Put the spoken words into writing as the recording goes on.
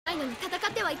ないのに戦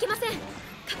ってはいけません。隠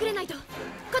れないと。こ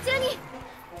ちらに。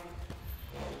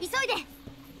急いで。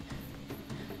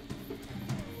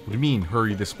 What do you mean,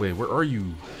 hurry this way? Where are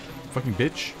you? Fucking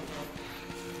bitch.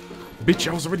 Bitch,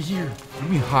 I was already here. What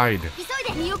do you mean hide?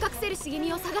 急いで身を隠せる茂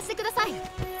みを探してください。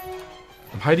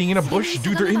 I'm hiding in a bush.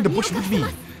 Dude, they're in the bush with me.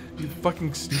 You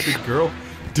fucking stupid girl.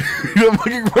 Dude, I'm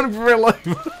fucking running for my life.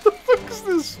 What the fuck is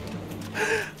this?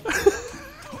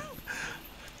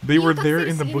 They were there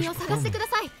in the bush before me.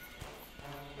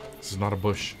 This is not a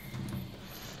bush.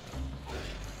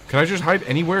 Can I just hide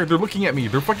anywhere? They're looking at me.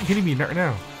 They're fucking hitting me right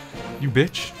now. You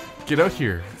bitch. Get out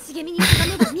here.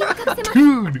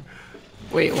 Dude.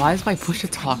 Wait, why is my push to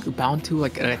talk bound to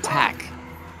like an attack?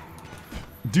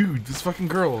 Dude, this fucking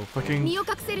girl. Fucking.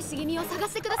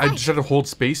 I just had to hold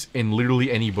space in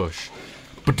literally any bush.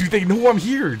 But dude, they know I'm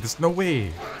here. There's no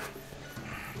way.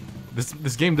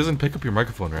 This game doesn't pick up your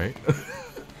microphone, right?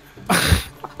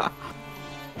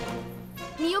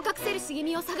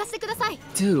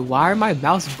 Dude, why are my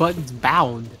mouse buttons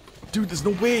bound? Dude, there's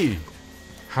no way.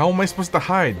 How am I supposed to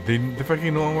hide? They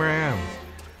fucking know where I am.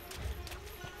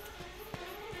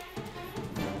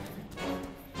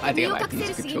 I think I might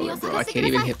use the controller, bro. I can't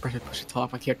even hit pressure push to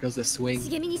talk. My character does the swing.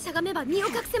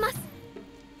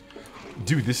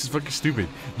 Dude, this is fucking stupid.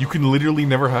 You can literally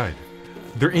never hide.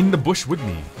 They're in the bush with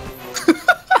me.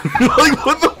 Like,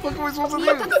 what the fuck am I supposed to do?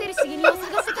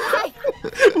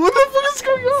 What the fuck is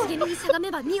going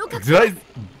on?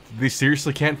 They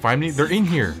seriously can't find me? They're in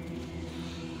here.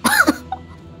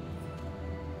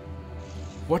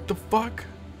 What the fuck?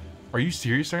 Are you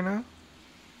serious right now?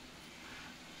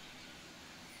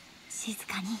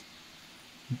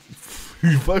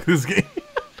 Fuck this game.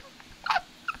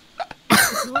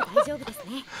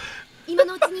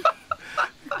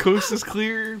 Coast is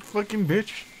clear, fucking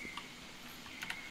bitch.